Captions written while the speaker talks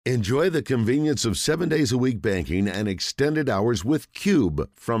Enjoy the convenience of 7 days a week banking and extended hours with Cube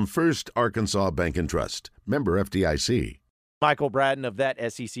from First Arkansas Bank and Trust. Member FDIC. Michael Bratton of That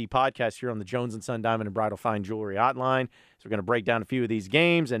SEC Podcast here on the Jones & Son Diamond and Bridal Fine Jewelry Hotline. So we're going to break down a few of these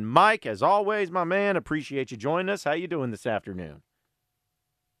games. And Mike, as always, my man, appreciate you joining us. How you doing this afternoon?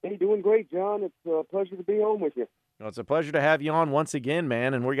 Hey, doing great, John. It's a pleasure to be on with you. Well, it's a pleasure to have you on once again,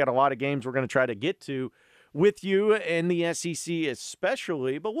 man. And we got a lot of games we're going to try to get to with you in the SEC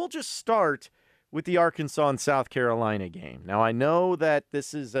especially. But we'll just start with the Arkansas and South Carolina game. Now, I know that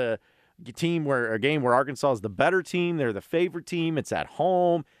this is a game where Arkansas is the better team. They're the favorite team. It's at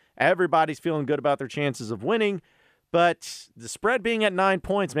home. Everybody's feeling good about their chances of winning. But the spread being at 9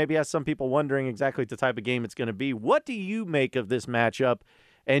 points maybe has some people wondering exactly the type of game it's going to be. What do you make of this matchup?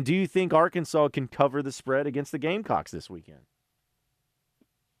 And do you think Arkansas can cover the spread against the Gamecocks this weekend?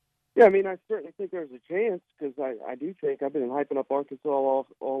 Yeah, I mean, I certainly think there's a chance because I do think I've been hyping up Arkansas all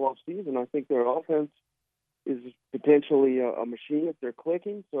off season. I think their offense is potentially a machine if they're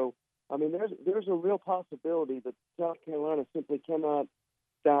clicking. So, I mean, there's a real possibility that South Carolina simply cannot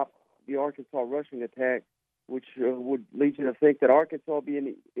stop the Arkansas rushing attack, which would lead you to think that Arkansas will be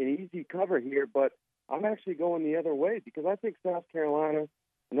an easy cover here. But I'm actually going the other way because I think South Carolina,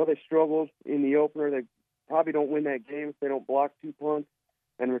 I know they struggled in the opener. They probably don't win that game if they don't block 2 punts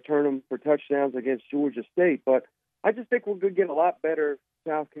and return them for touchdowns against Georgia State. But I just think we're going to get a lot better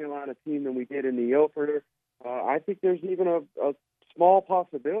South Carolina team than we did in the opener. I think there's even a small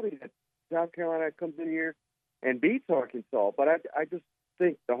possibility that South Carolina comes in here and beats Arkansas. But I just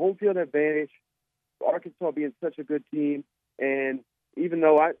think the home field advantage, Arkansas being such a good team, and even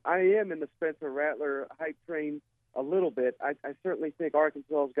though I am in the Spencer Rattler hype train a little bit, I certainly think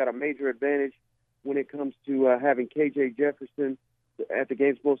Arkansas has got a major advantage when it comes to having K.J. Jefferson at the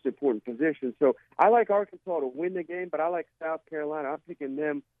game's most important position. So I like Arkansas to win the game, but I like South Carolina. I'm picking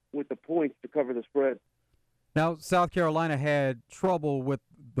them with the points to cover the spread. Now, South Carolina had trouble with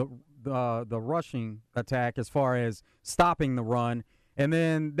the rushing attack as far as stopping the run, and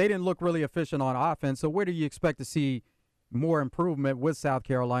then they didn't look really efficient on offense. So where do you expect to see more improvement with South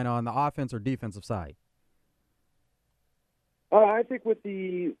Carolina on the offense or defensive side? I think with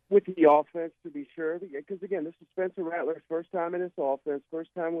the offense, to be sure, because again, this is Spencer Rattler's first time in his offense, first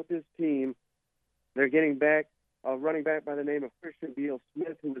time with his team. They're getting back a running back by the name of Christian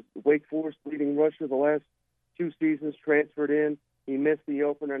Beal-Smith, who was Wake Forest leading rusher the last 2 seasons, transferred in. He missed the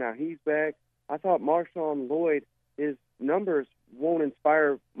opener. Now he's back. I thought Marshawn Lloyd, his numbers won't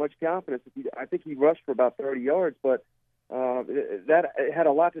inspire much confidence. I think he rushed for about 30 yards, but that had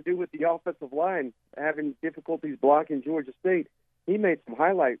a lot to do with the offensive line having difficulties blocking Georgia State. He made some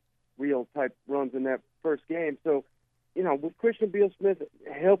highlight reel type runs in that first game. So, with Christian Beal-Smith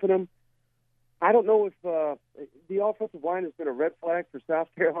helping him, I don't know if the offensive line has been a red flag for South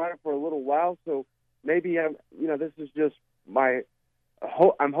Carolina for a little while. So maybe this is just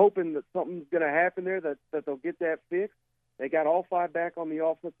I'm hoping that something's going to happen there that they'll get that fixed. They got all 5 back on the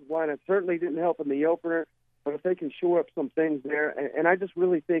offensive line. It certainly didn't help in the opener. But if they can shore up some things there, and I just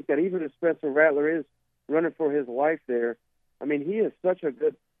really think that even if Spencer Rattler is running for his life there, I mean, he is such a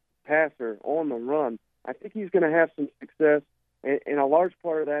good passer on the run. I think he's going to have some success, and a large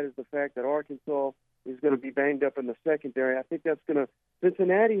part of that is the fact that Arkansas is going to be banged up in the secondary. I think that's going to –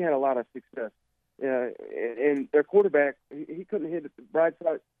 Cincinnati had a lot of success. And their quarterback, he couldn't hit the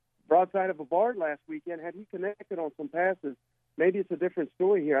broadside of a barn last weekend. Had he connected on some passes, maybe it's a different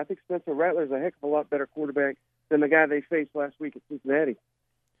story here. I think Spencer Rattler is a heck of a lot better quarterback than the guy they faced last week at Cincinnati.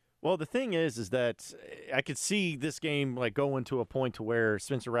 Well, the thing is that I could see this game going to a point to where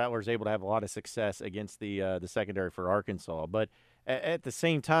Spencer Rattler is able to have a lot of success against the secondary for Arkansas. But at the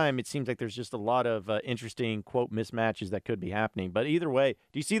same time, it seems like there's just a lot of interesting, quote, mismatches that could be happening. But either way,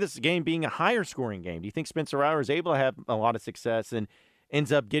 do you see this game being a higher scoring game? Do you think Spencer Rattler is able to have a lot of success and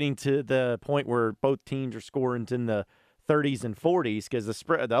ends up getting to the point where both teams are scoring in the 30s and 40s? Because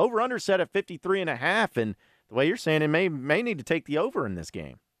the over-under set at 53.5, and the way you're saying it may need to take the over in this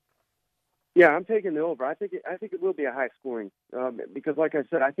game. Yeah, I'm taking the over. I think it will be a high scoring because, like I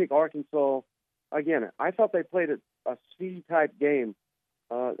said, I think Arkansas. Again, I thought they played a C-type game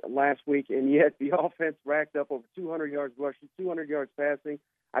last week, and yet the offense racked up over 200 yards rushing, 200 yards passing.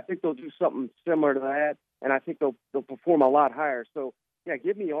 I think they'll do something similar to that, and I think they'll perform a lot higher. So, yeah,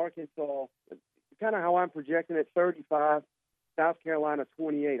 give me Arkansas, kind of how I'm projecting it, 35, South Carolina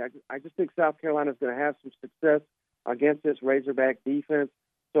 28. I just think South Carolina is going to have some success against this Razorback defense.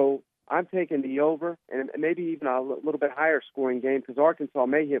 So I'm taking the over and maybe even a little bit higher scoring game because Arkansas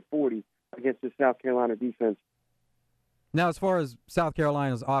may hit 40 against the South Carolina defense. Now, as far as South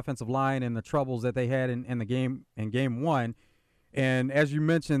Carolina's offensive line and the troubles that they had in the game in game one, And as you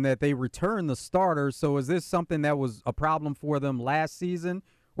mentioned that they returned the starters, so is this something that was a problem for them last season,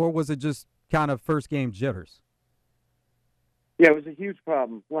 or was it just kind of first game jitters? Yeah, it was a huge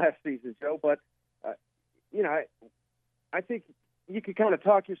problem last season, Joe. But I think you could kind of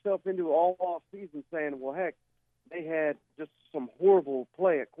talk yourself into all off season saying, well, heck, they had just some horrible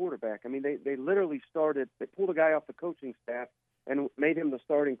play at quarterback. I mean, they literally they pulled a guy off the coaching staff and made him the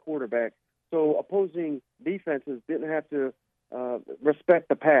starting quarterback. So opposing defenses didn't have to respect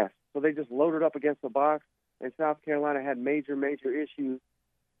the pass. So they just loaded up against the box, and South Carolina had major issues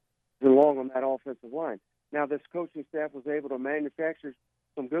along on that offensive line. Now, this coaching staff was able to manufacture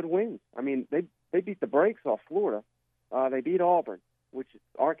some good wins. I mean, they beat the brakes off Florida. They beat Auburn, which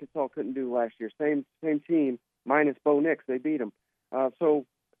Arkansas couldn't do last year. Same team, minus Bo Nix. They beat them. So,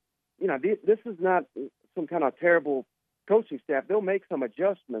 this is not some kind of terrible coaching staff. They'll make some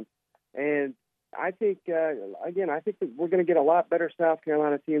adjustments. And I think, I think that we're going to get a lot better South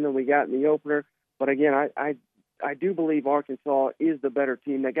Carolina team than we got in the opener. But, again, I do believe Arkansas is the better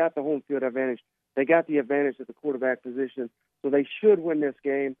team. They got the home field advantage. They got the advantage at the quarterback position. So they should win this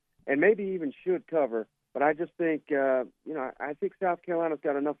game and maybe even should cover. But I just think, I think South Carolina's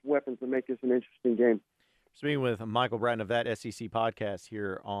got enough weapons to make this an interesting game. Speaking with Michael Bratton of that SEC podcast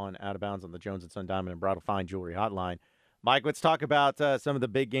here on Out of Bounds on the Jones & Son Diamond and Bridal Fine Jewelry Hotline. Mike, let's talk about some of the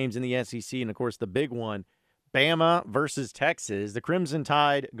big games in the SEC, and, of course, the big one, Bama versus Texas. The Crimson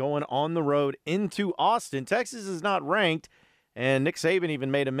Tide going on the road into Austin. Texas is not ranked, and Nick Saban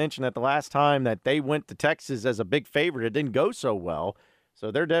even made a mention that the last time that they went to Texas as a big favorite, it didn't go so well. So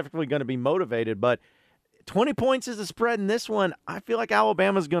they're definitely going to be motivated. But 20 points is the spread in this one. I feel like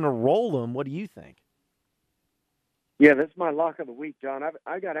Alabama's going to roll them. What do you think? Yeah, that's my lock of the week, John.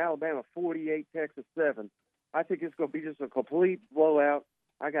 I got Alabama 48, Texas 7. I think it's going to be just a complete blowout.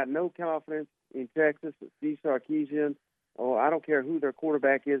 I got no confidence in Texas. Steve Sarkisian. Oh, I don't care who their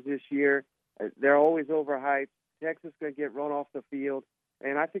quarterback is this year. They're always overhyped. Texas is going to get run off the field,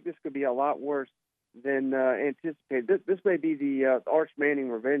 and I think this could be a lot worse than anticipated. This may be the Arch Manning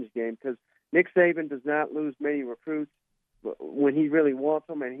revenge game because Nick Saban does not lose many recruits when he really wants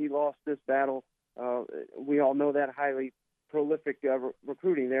them, and he lost this battle. We all know that, highly prolific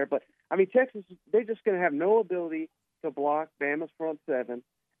recruiting there. But, I mean, Texas, they're just going to have no ability to block Bama's front seven.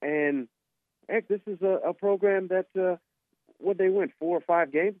 And, heck, this is a program that, they win 4 or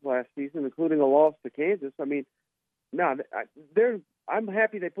 5 games last season, including a loss to Kansas. I mean, I'm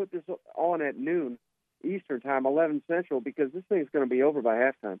happy they put this on at noon Eastern time, 11 Central, because this thing's going to be over by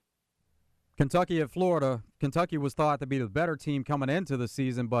halftime. Kentucky at Florida. Kentucky was thought to be the better team coming into the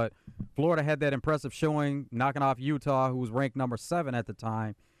season, but Florida had that impressive showing, knocking off Utah, who was ranked number 7 at the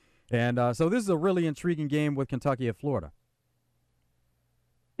time. And so this is a really intriguing game with Kentucky at Florida.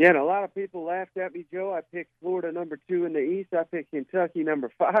 Yeah, and a lot of people laughed at me, Joe. I picked Florida number 2 in the East. I picked Kentucky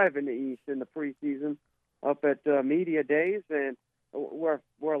number 5 in the East in the preseason up at Media Days, and we're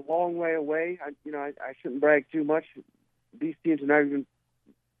a long way away. I shouldn't brag too much. These teams are not even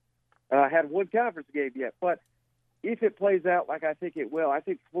had one conference game yet. But if it plays out like I think it will, I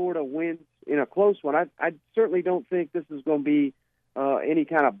think Florida wins in a close one. I certainly don't think this is going to be any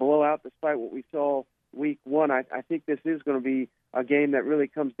kind of blowout despite what we saw week 1. I think this is going to be a game that really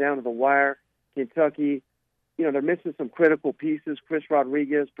comes down to the wire. Kentucky, they're missing some critical pieces, Chris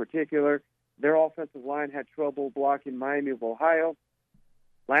Rodriguez in particular. Their offensive line had trouble blocking Miami of Ohio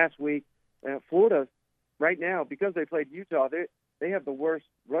last week. Florida, right now, because they played Utah, they have the worst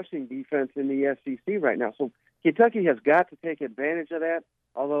rushing defense in the SEC right now. So Kentucky has got to take advantage of that,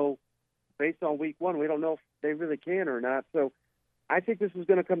 although based on week 1, we don't know if they really can or not. So I think this is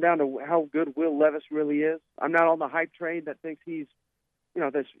going to come down to how good Will Levis really is. I'm not on the hype train that thinks he's,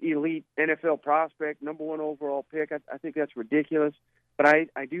 this elite NFL prospect, number 1 overall pick. I think that's ridiculous. But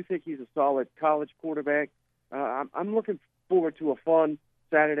I do think he's a solid college quarterback. I'm looking forward to a fun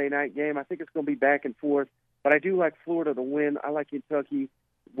Saturday night game. I think it's going to be back and forth. But I do like Florida to win. I like Kentucky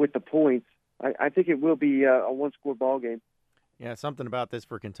with the points. I think it will be a one-score ball game. Yeah, something about this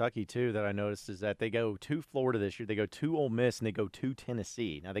for Kentucky, too, that I noticed is that they go to Florida this year. They go to Ole Miss, and they go to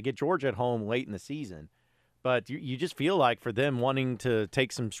Tennessee. Now, they get Georgia at home late in the season. But you just feel like for them wanting to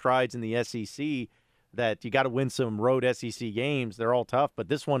take some strides in the SEC that you got to win some road SEC games. They're all tough, but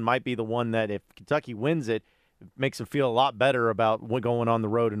this one might be the one that if Kentucky wins it, it makes them feel a lot better about going on the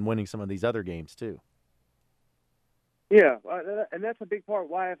road and winning some of these other games, too. Yeah, and that's a big part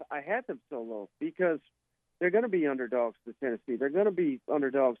why I had them so low, because they're going to be underdogs to Tennessee. They're going to be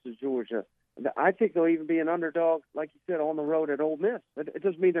underdogs to Georgia. I think they'll even be an underdog, like you said, on the road at Ole Miss. It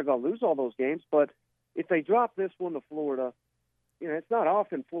doesn't mean they're going to lose all those games, but if they drop this one to Florida, it's not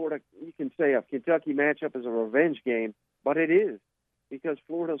often Florida, you can say a Kentucky matchup is a revenge game. but it is, because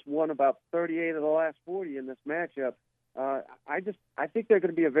Florida's won about 38 of the last 40 in this matchup. I think they're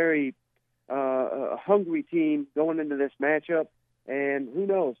going to be a very hungry team going into this matchup, and who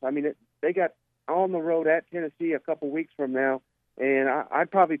knows? I mean, they got on the road at Tennessee a couple weeks from now, and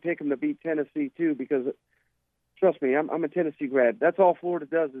I'd probably pick them to beat Tennessee too, because trust me, I'm a Tennessee grad. That's all Florida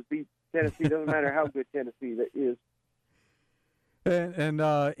does is beat Tennessee. Doesn't matter how good Tennessee is. And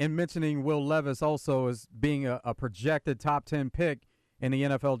in mentioning Will Levis also as being a projected top 10 pick in the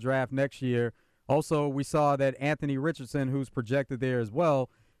NFL draft next year. Also, we saw that Anthony Richardson, who's projected there as well,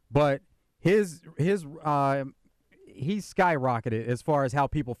 but he's skyrocketed as far as how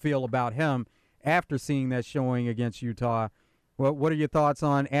people feel about him after seeing that showing against Utah. What are your thoughts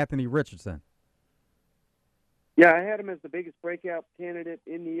on Anthony Richardson? Yeah, I had him as the biggest breakout candidate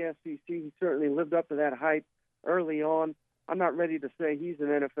in the SEC. He certainly lived up to that hype early on. I'm not ready to say he's an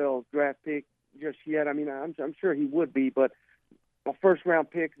NFL draft pick just yet. I mean, I'm sure he would be, but a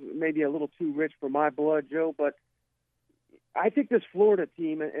first-round pick may be a little too rich for my blood, Joe. But I think this Florida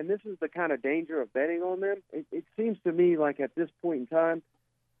team, and this is the kind of danger of betting on them, it seems to me like at this point in time,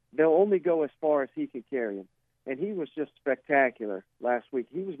 they'll only go as far as he can carry them. And he was just spectacular last week.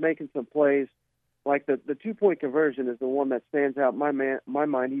 He was making some plays. Like the 2-point conversion is the one that stands out in my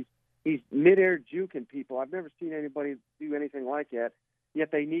mind. He's midair juking people. I've never seen anybody do anything like that.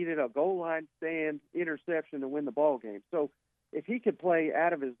 Yet they needed a goal line stand interception to win the ball game. So if he could play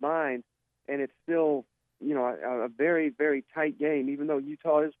out of his mind, and it's still, a very, very tight game, even though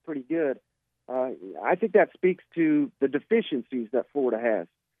Utah is pretty good, I think that speaks to the deficiencies that Florida has.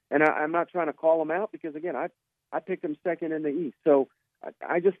 And I'm not trying to call them out because, again, I picked him second in the East. So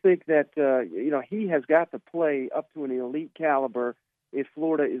I just think that, he has got to play up to an elite caliber if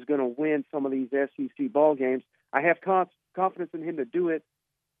Florida is going to win some of these SEC ball games. I have confidence in him to do it,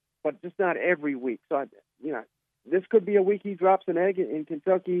 but just not every week. So, this could be a week he drops an egg and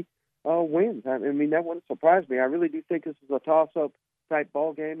Kentucky wins. I mean, that wouldn't surprise me. I really do think this is a toss-up type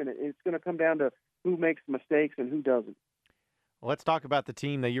ball game, and it's going to come down to who makes mistakes and who doesn't. Well, let's talk about the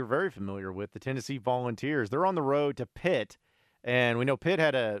team that you're very familiar with, the Tennessee Volunteers. They're on the road to Pitt, and we know Pitt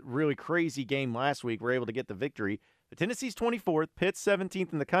had a really crazy game last week. We're able to get the victory. But Tennessee's 24th, Pitt's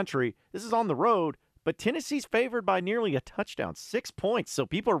 17th in the country. This is on the road, but Tennessee's favored by nearly a touchdown, 6 points. So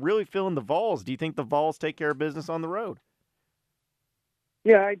people are really feeling the Vols. Do you think the Vols take care of business on the road?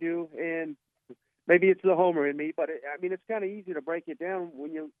 Yeah, I do, and maybe it's the homer in me, but it's kind of easy to break it down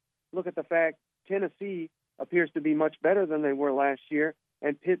when you look at the fact Tennessee appears to be much better than they were last year,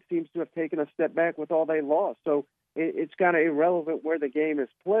 and Pitt seems to have taken a step back with all they lost. So it's kind of irrelevant where the game is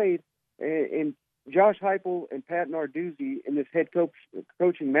played. And Josh Heupel and Pat Narduzzi in this head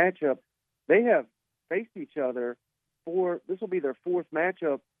coaching matchup, they have faced each other this will be their fourth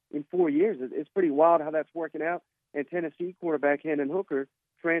matchup in 4 years. It's pretty wild how that's working out. And Tennessee quarterback Hendon Hooker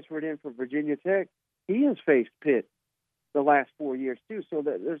transferred in from Virginia Tech. He has faced Pitt the last 4 years too. So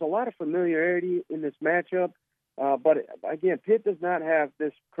there's a lot of familiarity in this matchup. But again, Pitt does not have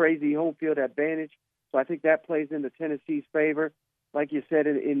this crazy home field advantage. So I think that plays into Tennessee's favor. Like you said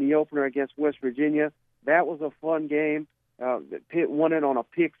in the opener against West Virginia, that was a fun game. Pitt won it on a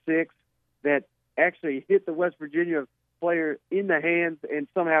pick six that actually hit the West Virginia player in the hands, and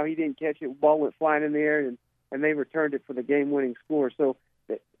somehow he didn't catch it. The ball went flying in the air, and they returned it for the game-winning score. So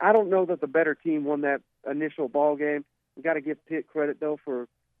I don't know that the better team won that initial ball game. We got to give Pitt credit, though, for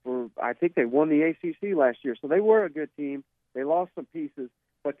I think they won the ACC last year. So they were a good team. They lost some pieces.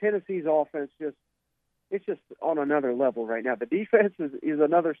 But Tennessee's offense it's just on another level right now. The defense is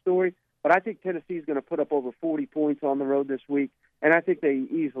another story, but I think Tennessee's going to put up over 40 points on the road this week, and I think they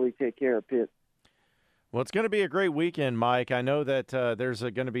easily take care of Pitt. Well, it's going to be a great weekend, Mike. I know that there's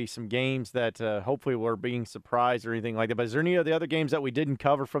going to be some games that hopefully we're being surprised or anything like that. But is there any of the other games that we didn't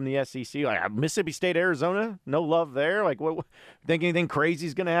cover from the SEC? Like Mississippi State, Arizona, no love there. Like, what think anything crazy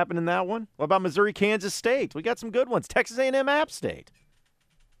is going to happen in that one? What about Missouri, Kansas State? We got some good ones. Texas A&M, App State.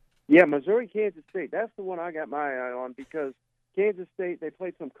 Yeah, Missouri, Kansas State. That's the one I got my eye on because Kansas State, they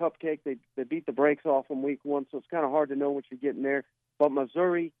played some cupcake. They beat the brakes off them week one, so it's kind of hard to know what you're getting there. But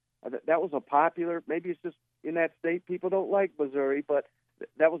Missouri, that was a popular, maybe it's just in that state people don't like Missouri, but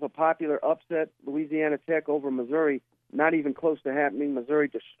that was a popular upset. Louisiana Tech over Missouri, not even close to happening. Missouri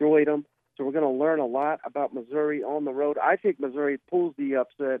destroyed them. So we're going to learn a lot about Missouri on the road. I think Missouri pulls the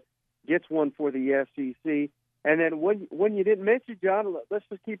upset, gets one for the SEC. And then when you didn't mention, John, let's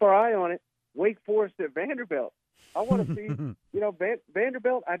just keep our eye on it, Wake Forest at Vanderbilt. I want to see,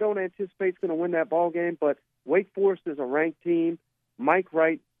 Vanderbilt, I don't anticipate is going to win that ball game, but Wake Forest is a ranked team. Mike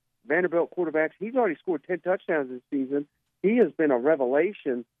Wright, Vanderbilt quarterback, he's already scored 10 touchdowns this season. He has been a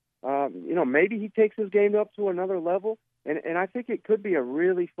revelation. Maybe he takes his game up to another level. And I think it could be a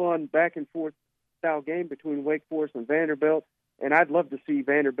really fun back and forth style game between Wake Forest and Vanderbilt. And I'd love to see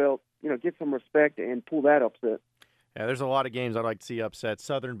Vanderbilt, get some respect and pull that upset. Yeah, there's a lot of games I'd like to see upset.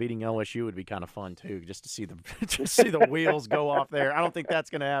 Southern beating LSU would be kind of fun too, just to see the wheels go off there. I don't think that's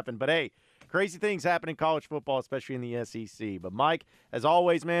going to happen, but hey, crazy things happen in college football, especially in the SEC. But Mike, as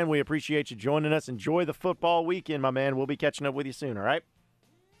always, man, we appreciate you joining us. Enjoy the football weekend, my man. We'll be catching up with you soon. All right?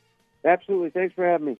 Absolutely. Thanks for having me.